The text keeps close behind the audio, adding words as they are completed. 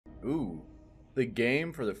Ooh, the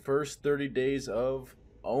game for the first 30 days of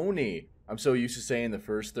ONI. I'm so used to saying the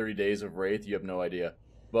first 30 days of Wraith, you have no idea.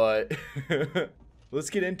 But let's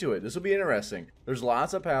get into it. This will be interesting. There's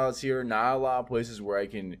lots of pallets here, not a lot of places where I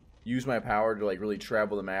can use my power to like really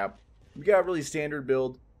travel the map. We got a really standard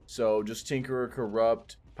build, so just Tinkerer,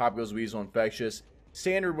 Corrupt, Pop Goes Weasel, Infectious.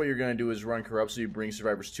 Standard, what you're going to do is run Corrupt so you bring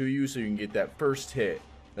survivors to you so you can get that first hit.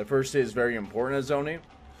 The first hit is very important as ONI.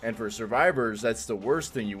 And for survivors, that's the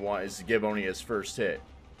worst thing you want, is to give ONI his first hit.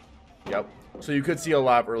 Yep. So you could see a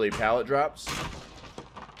lot of early pallet drops.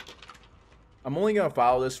 I'm only going to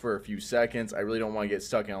follow this for a few seconds. I really don't want to get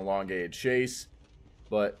stuck in a elongated chase.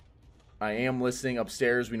 But I am listening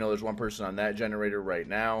upstairs. We know there's one person on that generator right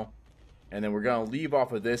now. And then we're going to leave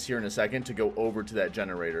off of this here in a second to go over to that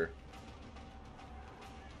generator.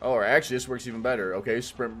 Oh, or actually, this works even better. Okay,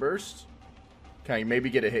 sprint burst. Can I maybe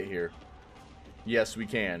get a hit here? Yes, we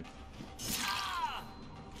can.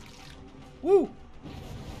 Woo!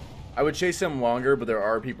 I would chase him longer, but there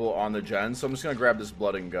are people on the gen, so I'm just going to grab this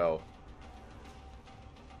blood and go.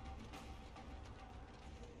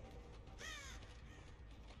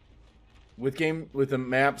 With the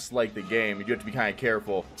maps like the game, you have to be kind of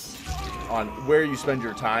careful on where you spend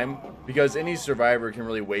your time, because any survivor can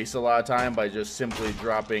really waste a lot of time by just simply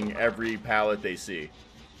dropping every pallet they see.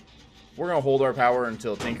 We're going to hold our power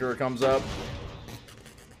until Tinkerer comes up,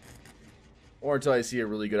 or until I see a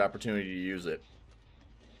really good opportunity to use it.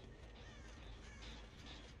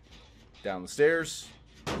 Down the stairs.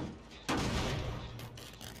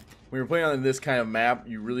 When you're playing on this kind of map,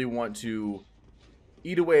 you really want to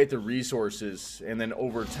eat away at the resources, and then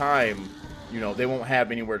over time, you know, they won't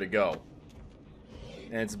have anywhere to go.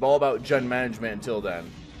 And it's all about gen management until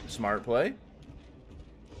then. Smart play.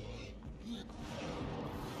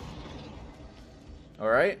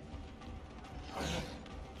 Alright.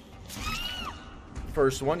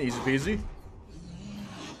 First one, easy peasy.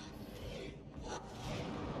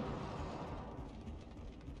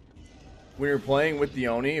 When you're playing with the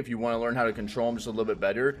ONI, if you want to learn how to control them just a little bit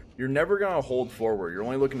better, you're never going to hold forward. You're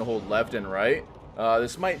only looking to hold left and right.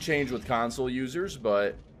 This might change with console users,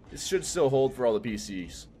 but it should still hold for all the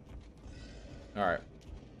PCs. Alright.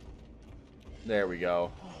 There we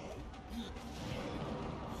go.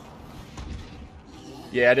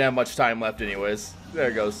 Yeah, I didn't have much time left anyways. There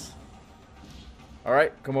it goes.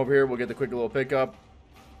 Alright, come over here. We'll get the quick little pickup.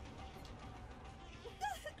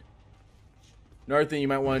 Another thing you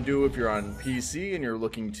might want to do if you're on PC and you're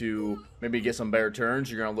looking to maybe get some better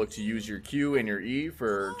turns, you're going to look to use your Q and your E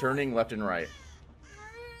for turning left and right.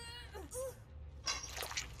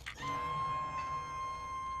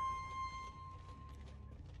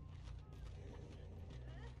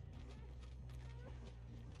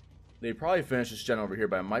 They probably finished this gen over here,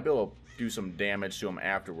 but I might be able to do some damage to him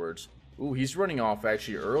afterwards. Ooh, he's running off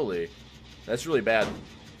actually early. That's really bad.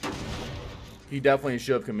 He definitely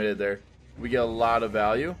should have committed there. We get a lot of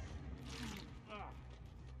value.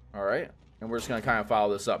 Alright. And we're just going to kind of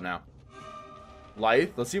follow this up now.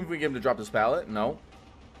 Lithe. Let's see if we can get him to drop this pallet. No.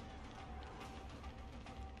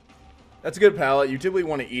 That's a good pallet. You typically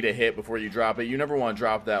want to eat a hit before you drop it. You never want to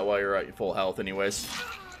drop that while you're at full health anyways.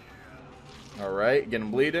 Alright. Get him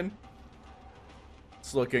bleeding.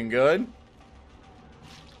 It's looking good.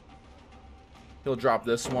 He'll drop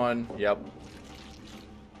this one. Yep.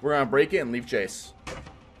 We're going to break it and leave chase.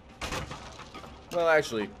 Well,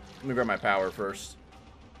 actually, let me grab my power first.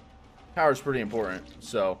 Power's pretty important.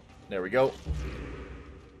 So, there we go.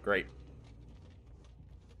 Great.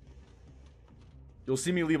 You'll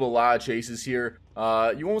see me leave a lot of chases here.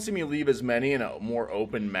 You won't see me leave as many in a more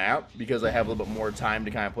open map because I have a little bit more time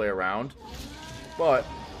to kind of play around. But,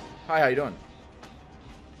 hi, how you doing?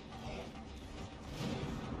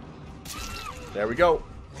 There we go.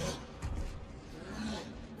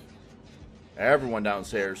 Everyone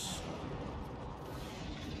downstairs.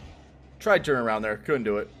 Tried turning around there. Couldn't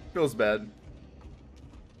do it. Feels bad.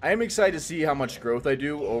 I am excited to see how much growth I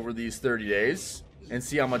do over these 30 days. And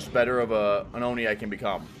see how much better of an ONI I can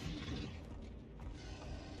become.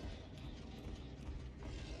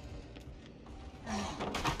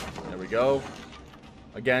 There we go.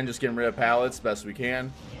 Again, just getting rid of pallets best we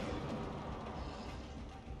can.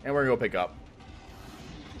 And we're going to go pick up.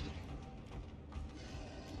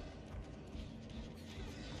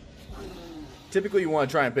 Typically, you want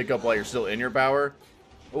to try and pick up while you're still in your power.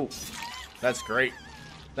 Oh, that's great.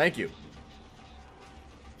 Thank you.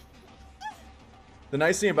 The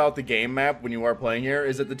nice thing about the game map when you are playing here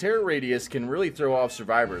is that the terror radius can really throw off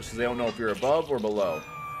survivors because they don't know if you're above or below.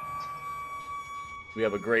 We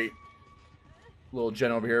have a great little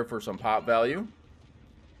gen over here for some pop value.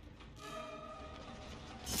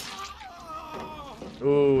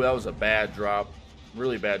 Ooh, that was a bad drop.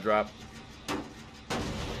 Really bad drop.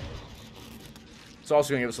 It's also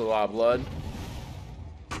going to give us a lot of blood.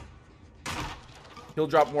 He'll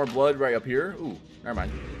drop more blood right up here. Ooh, never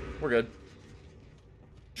mind. We're good.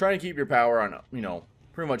 Trying to keep your power on, you know,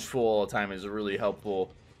 pretty much full all the time is really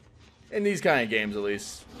helpful. In these kind of games, at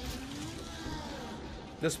least.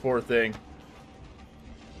 This poor thing.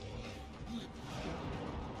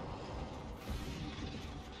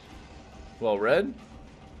 Well, red.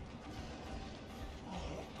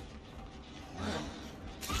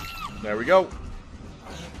 There we go.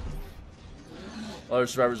 Other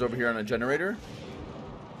survivors over here on a generator.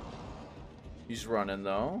 He's running,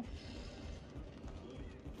 though.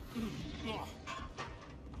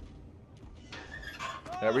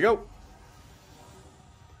 There we go.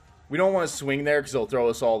 We don't want to swing there because they'll throw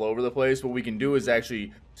us all over the place. What we can do is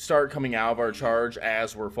actually start coming out of our charge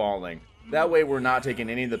as we're falling. That way we're not taking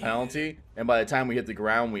any of the penalty, and by the time we hit the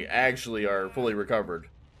ground, we actually are fully recovered.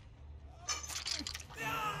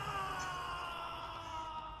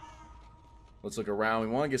 Let's look around. We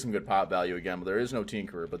want to get some good pop value again, but there is no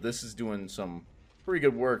Tinkerer. But this is doing some pretty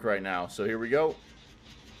good work right now. So here we go.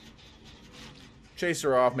 Chase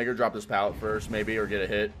her off. Make her drop this pallet first, maybe, or get a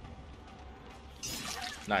hit.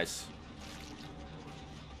 Nice.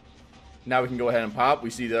 Now we can go ahead and pop.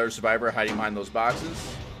 We see the other survivor hiding behind those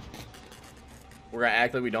boxes. We're going to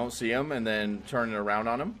act like we don't see him and then turn it around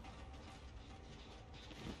on him.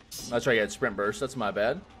 That's right, he had sprint burst. That's my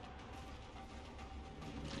bad.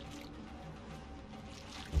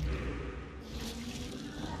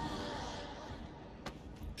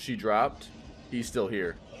 She dropped. He's still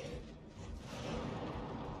here.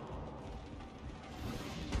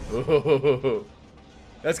 Ooh.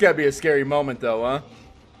 That's gotta be a scary moment though, huh?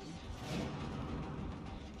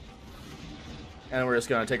 And we're just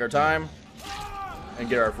gonna take our time and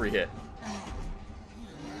get our free hit.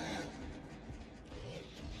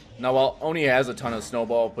 Now, while Oni has a ton of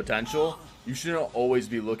snowball potential, you shouldn't always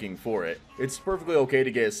be looking for it. It's perfectly okay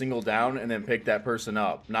to get a single down and then pick that person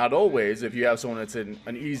up. Not always if you have someone that's in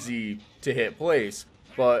an easy to hit place,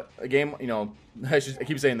 but a game, you know, I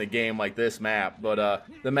keep saying the game like this map, but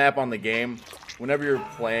the map on the game, whenever you're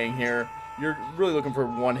playing here, you're really looking for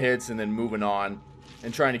one hits and then moving on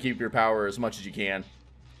and trying to keep your power as much as you can.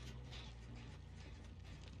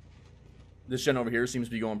 This gen over here seems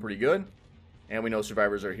to be going pretty good, and we know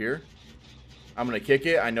survivors are here. I'm going to kick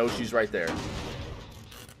it. I know she's right there.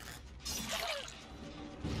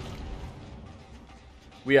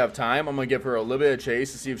 We have time. I'm going to give her a little bit of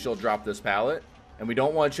chase to see if she'll drop this pallet. And we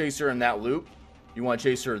don't want to chase her in that loop. You want to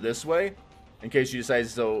chase her this way in case she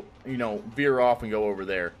decides to, you know, veer off and go over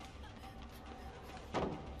there.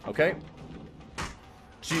 Okay.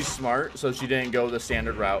 She's smart, so she didn't go the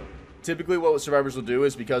standard route. Typically what survivors will do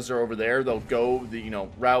is because they're over there, they'll go the, you know,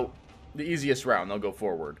 route, the easiest route, and they'll go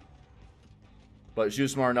forward. But she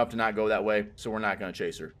was smart enough to not go that way, so we're not going to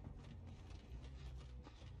chase her.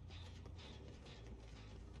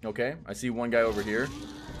 Okay, I see one guy over here.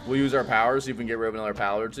 We'll use our power, see if we can get rid of another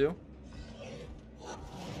pallet or two.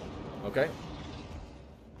 Okay.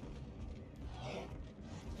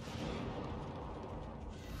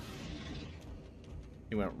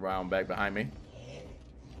 He went round back behind me.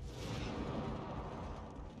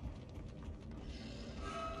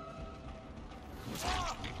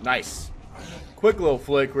 Nice. Quick little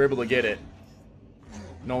flick, we're able to get it.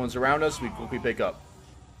 No one's around us, we pick up.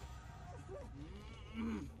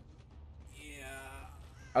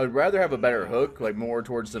 I would rather have a better hook, like more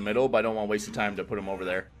towards the middle, but I don't want to waste the time to put him over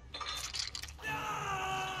there.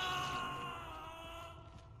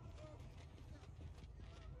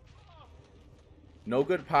 No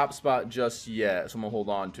good pop spot just yet, so I'm going to hold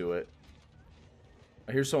on to it.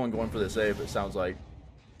 I hear someone going for the save, it sounds like.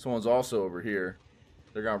 Someone's also over here.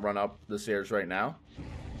 They're going to run up the stairs right now.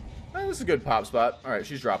 Oh, this is a good pop spot. Alright,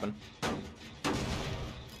 she's dropping.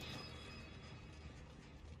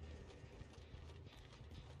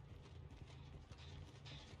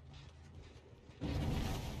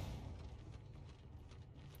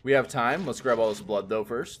 We have time. Let's grab all this blood, though,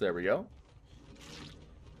 first. There we go.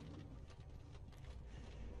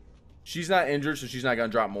 She's not injured, so she's not going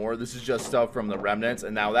to drop more. This is just stuff from the remnants,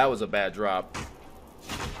 and now that was a bad drop.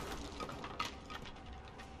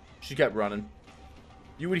 She kept running.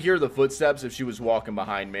 You would hear the footsteps if she was walking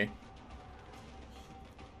behind me.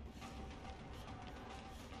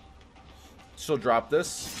 She'll drop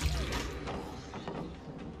this.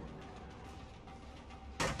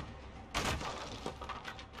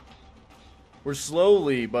 We're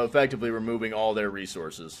slowly but effectively removing all their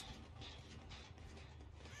resources.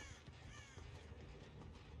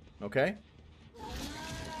 Okay.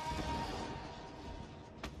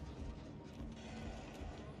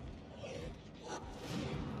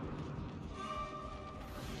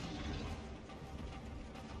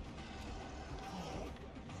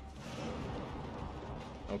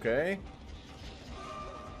 Okay.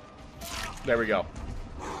 There we go.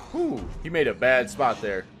 Whew, he made a bad spot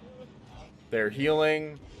there. They're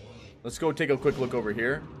healing. Let's go take a quick look over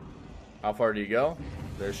here. How far do you go?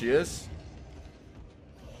 There she is.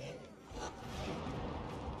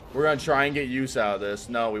 We're gonna try and get use out of this.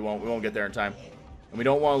 No, we won't. We won't get there in time. And we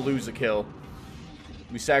don't want to lose a kill.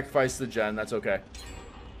 We sacrificed the gen. That's okay.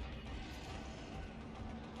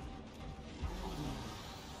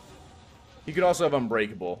 He could also have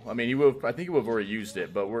Unbreakable. I mean, he would. I think he would have already used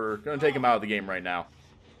it, but we're gonna take him out of the game right now.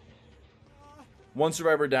 One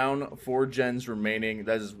survivor down, 4 gens remaining.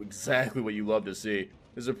 That is exactly what you love to see.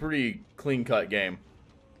 This is a pretty clean-cut game.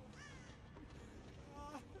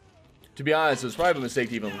 To be honest, it was probably a mistake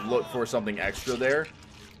to even look for something extra there.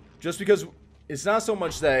 Just because it's not so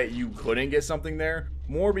much that you couldn't get something there,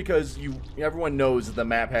 more because everyone knows that the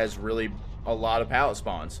map has really a lot of pallet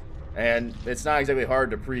spawns. And it's not exactly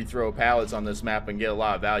hard to pre-throw pallets on this map and get a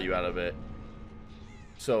lot of value out of it.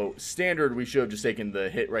 So, standard, we should have just taken the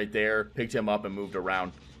hit right there, picked him up, and moved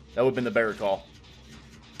around. That would have been the better call.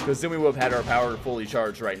 Because then we would have had our power fully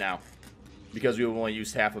charged right now. Because we would have only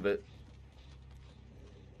used half of it.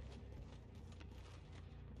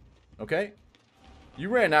 Okay. You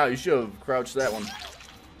ran out. You should have crouched that one.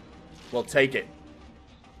 Well, take it.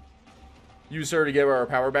 Use her to give our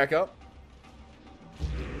power back up.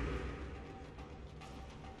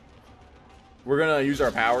 We're going to use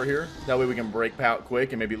our power here. That way we can break out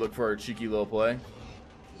quick and maybe look for a cheeky little play.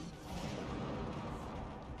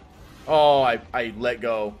 Oh, I let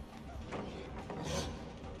go.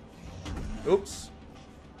 Oops.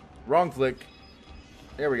 Wrong flick.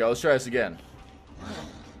 There we go. Let's try this again.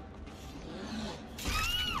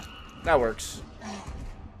 That works.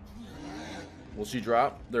 Will she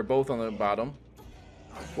drop? They're both on the bottom.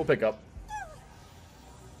 We'll pick up.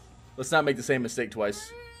 Let's not make the same mistake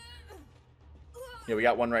twice. Yeah, we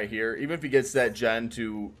got one right here. Even if he gets that gen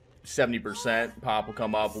to 70%, pop will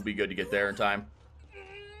come up. We'll be good to get there in time.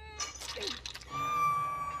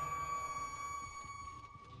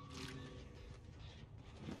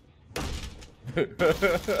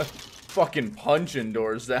 Fucking punching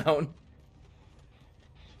doors down.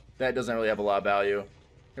 That doesn't really have a lot of value.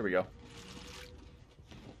 Here we go.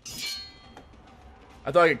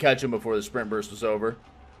 I thought I could catch him before the sprint burst was over.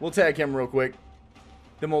 We'll tag him real quick.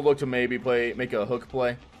 Then we'll look to maybe make a hook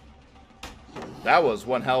play. That was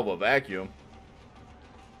one hell of a vacuum.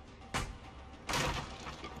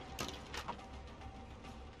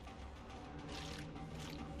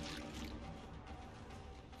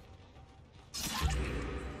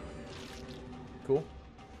 Cool.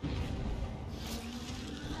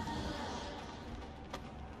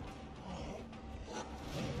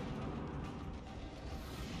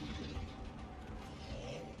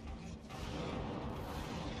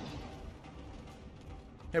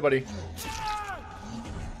 Hey, buddy.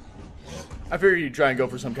 I figured you'd try and go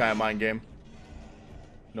for some kind of mind game.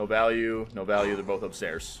 No value, no value. They're both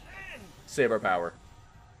upstairs. Save our power.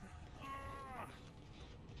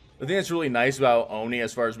 The thing that's really nice about Oni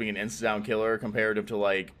as far as being an instant-down killer comparative to,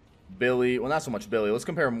 like, Billy. Well, not so much Billy. Let's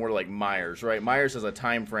compare him more to, like, Myers, right? Myers has a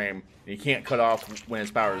time frame, and you can't cut off when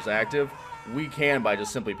his power is active. We can by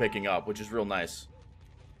just simply picking up, which is real nice.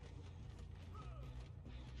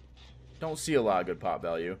 Don't see a lot of good pop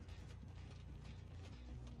value.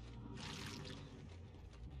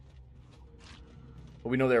 But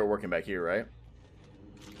we know they were working back here, right?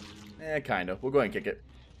 Kind of. We'll go ahead and kick it.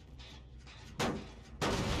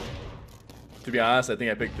 To be honest, I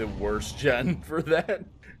think I picked the worst gen for that.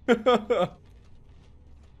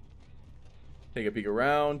 Take a peek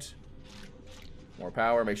around. More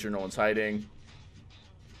power. Make sure no one's hiding.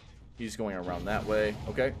 He's going around that way.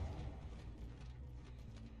 Okay.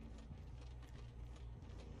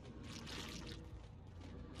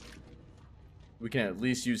 We can at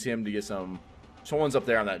least use him to get some... Someone's up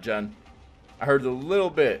there on that gen. I heard a little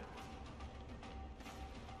bit.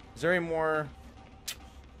 Is there any more?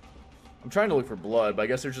 I'm trying to look for blood, but I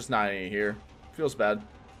guess there's just not any here. Feels bad.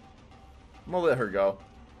 I'm gonna let her go.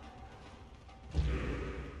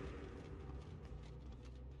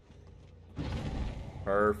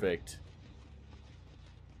 Perfect.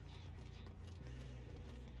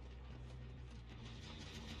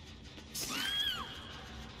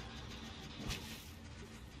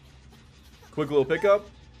 Quick little pickup.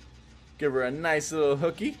 Give her a nice little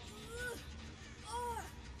hooky.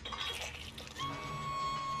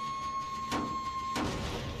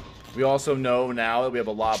 We also know now that we have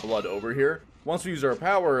a lot of blood over here. Once we use our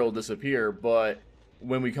power, it'll disappear, but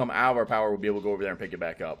when we come out of our power, we'll be able to go over there and pick it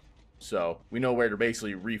back up. So, we know where to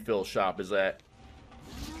basically refill shop is at.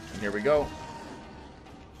 And here we go.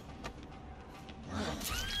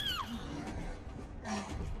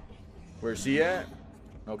 Where's he at?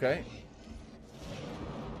 Okay.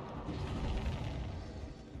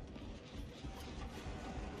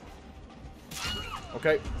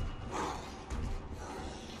 Okay.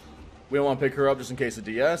 We don't want to pick her up just in case of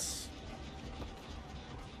DS.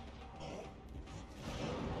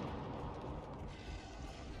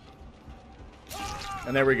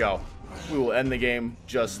 And there we go. We will end the game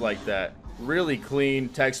just like that. Really clean,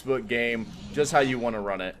 textbook game, just how you want to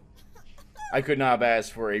run it. I could not have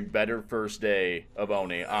asked for a better first day of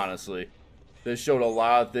ONI, honestly. This showed a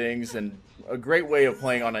lot of things and a great way of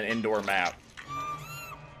playing on an indoor map.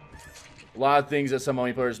 A lot of things that some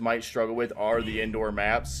ONI players might struggle with are the indoor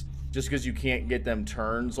maps, just because you can't get them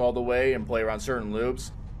turns all the way and play around certain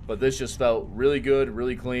loops. But this just felt really good,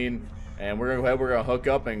 really clean, and we're gonna go ahead, we're gonna hook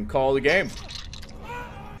up and call the game.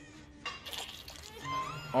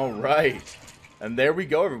 All right, and there we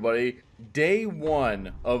go, everybody. Day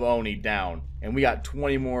 1 of ONI down, and we got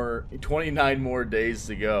 29 more days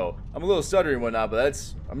to go. I'm a little stuttering and whatnot,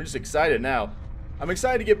 but I'm just excited now. I'm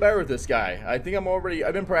excited to get better with this guy. I think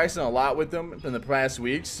I've been practicing a lot with him in the past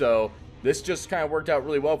weeks, so this just kind of worked out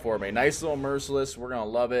really well for me. Nice little merciless. We're gonna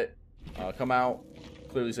love it. Come out,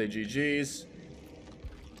 clearly say GG's.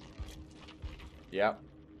 Yeah,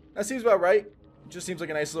 that seems about right. Just seems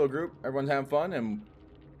like a nice little group. Everyone's having fun, and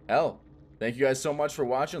hell, thank you guys so much for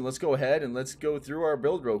watching. Let's go ahead and let's go through our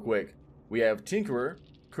build real quick. We have Tinkerer,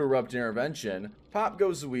 Corrupt Intervention, Pop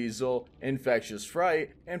Goes the Weasel, Infectious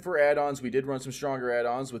Fright, and for add-ons, we did run some stronger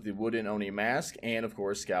add-ons with the Wooden Oni Mask, and of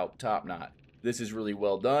course, Scalp Top Knot. This is really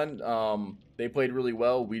well done. They played really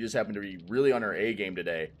well. We just happened to be really on our A game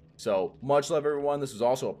today. So, much love, everyone. This was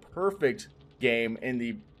also a perfect game in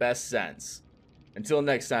the best sense. Until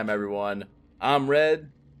next time, everyone, I'm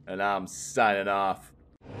Red, and I'm signing off.